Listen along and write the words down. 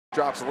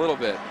Drops a little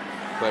bit,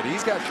 but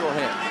he's got sure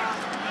hands.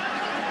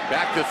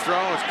 Back to throw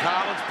is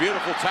Collins.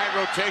 Beautiful tight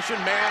rotation.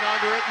 Man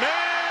under it.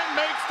 Man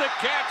makes the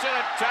catch and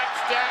a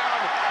touchdown.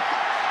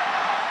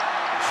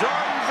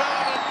 Jordan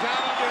Velvet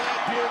got under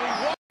that beauty.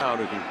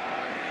 Who can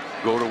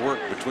go to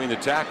work between the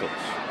tackles.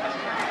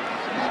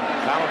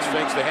 Collins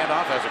fakes the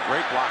handoff. Has a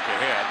great block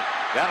ahead.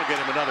 That'll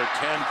get him another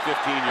 10,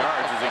 15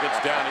 yards as he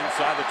gets down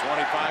inside the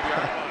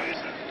 25-yard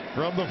line.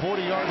 From the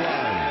 40-yard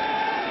line.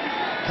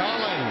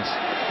 Collins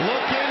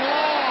looking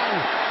long.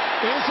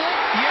 Is it?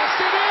 Yes,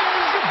 it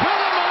is.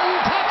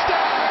 Billiman,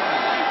 touchdown.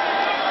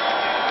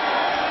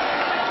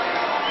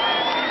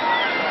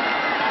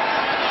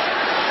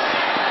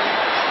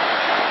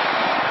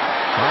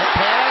 That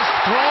pass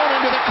thrown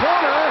into the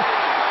corner,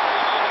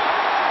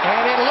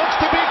 and it looks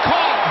to be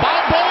caught by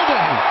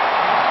Bolden.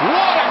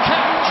 What a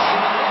catch!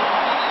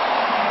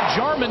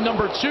 Jarman,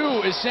 number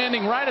 2, is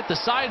standing right at the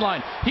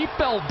sideline. He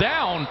fell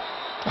down,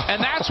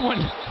 and that's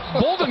when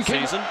Bolden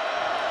came.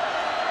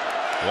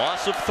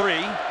 Loss of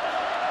 3.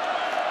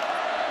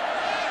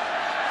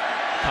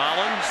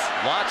 Collins,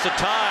 lots of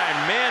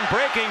time. Man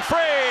breaking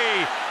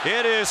free.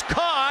 It is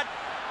caught.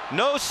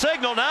 No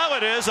signal. Now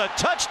it is a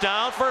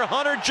touchdown for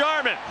Hunter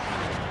Jarman.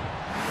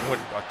 What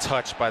a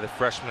touch by the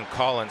freshman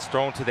Collins.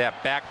 Thrown to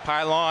that back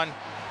pylon.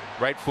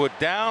 Right foot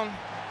down.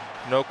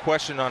 No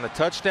question on the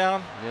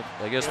touchdown. Yep,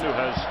 I guess. Who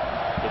has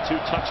the 2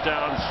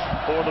 touchdowns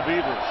for the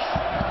Beavers.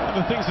 One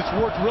of the things that's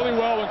worked really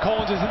well when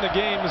Collins is in the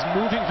game is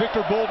moving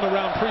Victor Bolden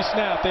around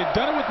pre-snap. They've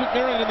done it with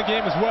McMillan in the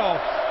game as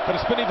well, but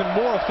it's been even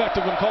more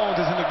effective when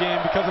Collins is in the game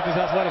because of his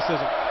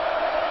athleticism.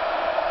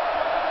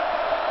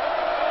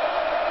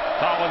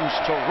 Collins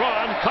to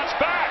run, cuts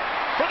back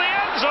for the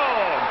end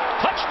zone.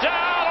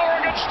 Touchdown,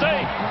 Oregon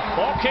State.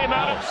 Ball came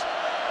out of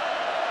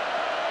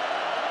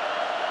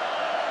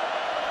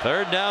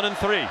 3rd down and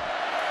 3.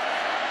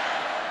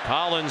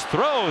 Collins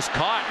throws,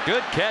 caught.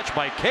 Good catch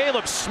by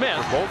Caleb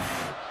Smith.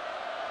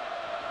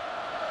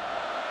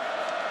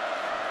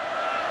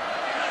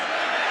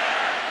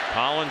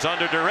 Collins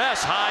under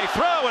duress, high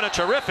throw, and a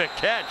terrific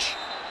catch.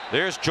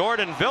 There's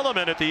Jordan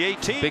Velvet at the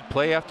 18. Big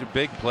play after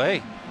big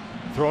play.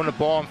 Throwing the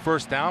ball on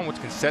 1st down, which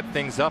can set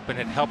things up, and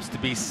it helps to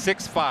be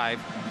 6'5"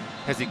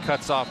 as he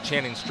cuts off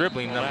Channing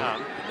Stribling.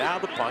 Now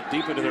the punt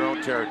deep into their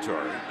own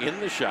territory. In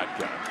the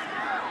shotgun.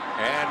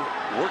 And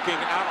working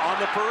out on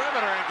the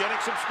perimeter and getting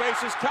some space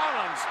is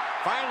Collins.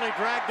 Finally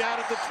dragged out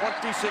at the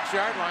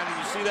 26-yard line. And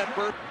you see that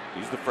bird?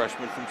 He's the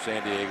freshman from San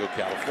Diego,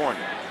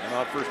 California. And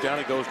on 1st down,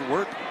 he goes to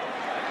work.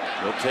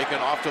 He'll take it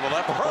off to the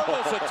left.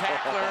 Hurdles a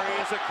tackler. He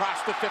is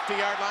across the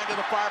 50-yard line to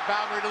the far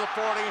boundary to the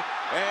 40.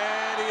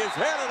 And he is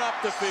headed up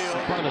the field.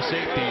 One of the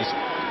safeties,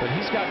 but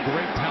he's got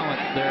great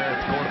talent there at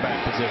the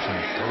quarterback position.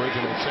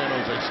 Original San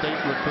Jose State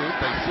recruit.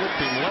 They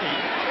flipped him late.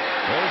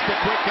 There's the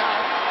quick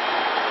out.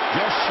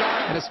 Just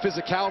shy. And his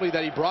physicality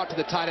that he brought to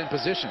the tight end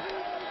position.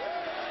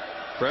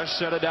 Fresh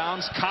set of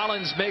downs.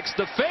 Collins makes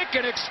the fake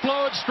and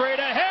explodes straight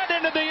ahead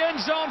into the end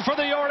zone for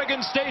the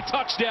Oregon State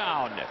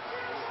touchdown.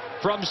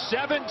 From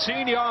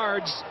 17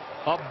 yards,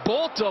 a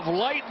bolt of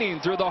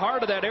lightning through the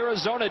heart of that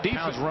Arizona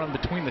defense. Run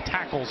between the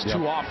tackles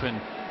too often,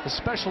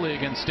 especially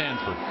against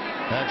Stanford.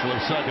 Actually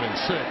 2nd and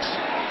 6.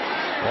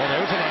 Oh,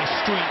 there's a nice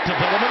streak to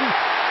Billiman.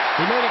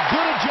 He made a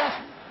good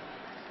adjustment.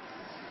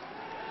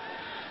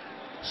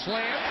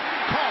 Slant,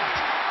 caught,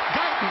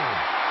 Guyton,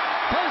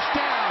 1st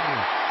down,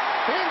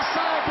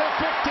 inside the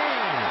 15.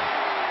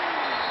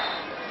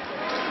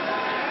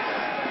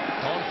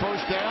 On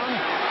 1st down,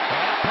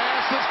 that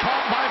pass is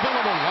caught by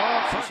Billiman.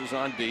 This is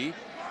on D.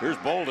 Here's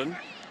Bolden.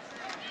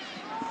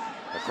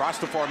 Across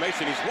the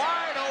formation, he's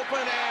wide open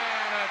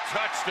and a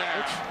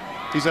touchdown.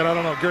 He said, I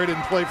don't know, Gary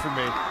didn't play for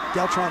me.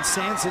 Deltron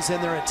Sands is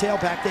in there at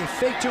tailback. They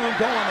fake to him,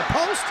 go on the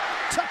post.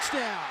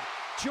 Touchdown,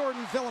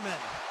 Jordan Velvet.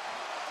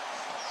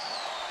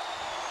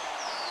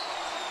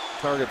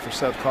 Target for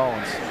Seth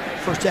Collins.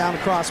 1st down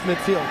across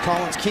midfield.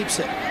 Collins keeps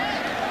it.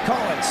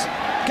 Collins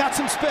got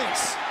some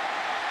space.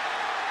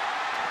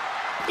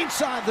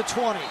 Inside the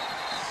 20.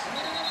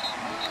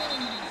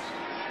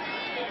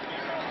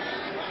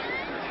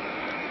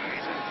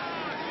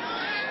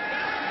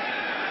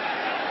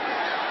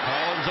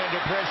 Collins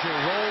under pressure,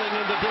 rolling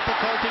into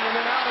difficulty and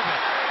then out of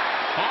it.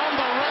 On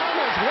the run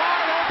is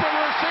wide open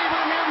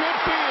receiver near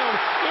midfield.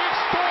 It's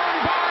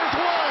Thornbars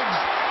Woods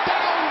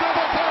down to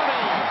the 30.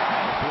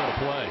 What a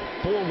play.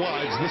 4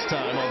 wides this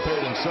time on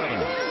 3rd and 7.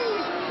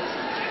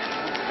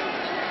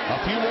 A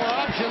few more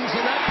options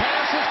and that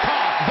pass is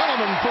caught.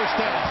 Billiman 1st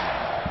down.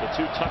 The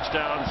 2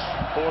 touchdowns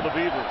for the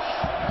Beavers.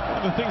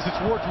 One of the things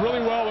that's worked really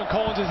well when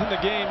Collins is in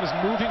the game is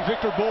moving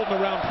Victor Bolden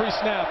around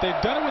pre-snap.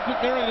 They've done it with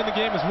McMillan in the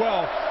game as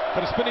well,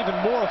 but it's been even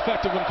more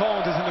effective when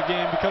Collins is in the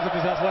game because of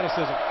his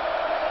athleticism.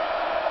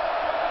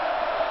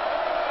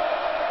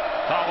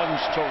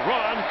 Collins to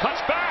run,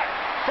 cuts back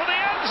for the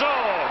end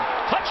zone.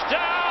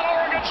 Touchdown,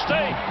 Oregon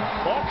State.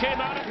 Ball came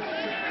out of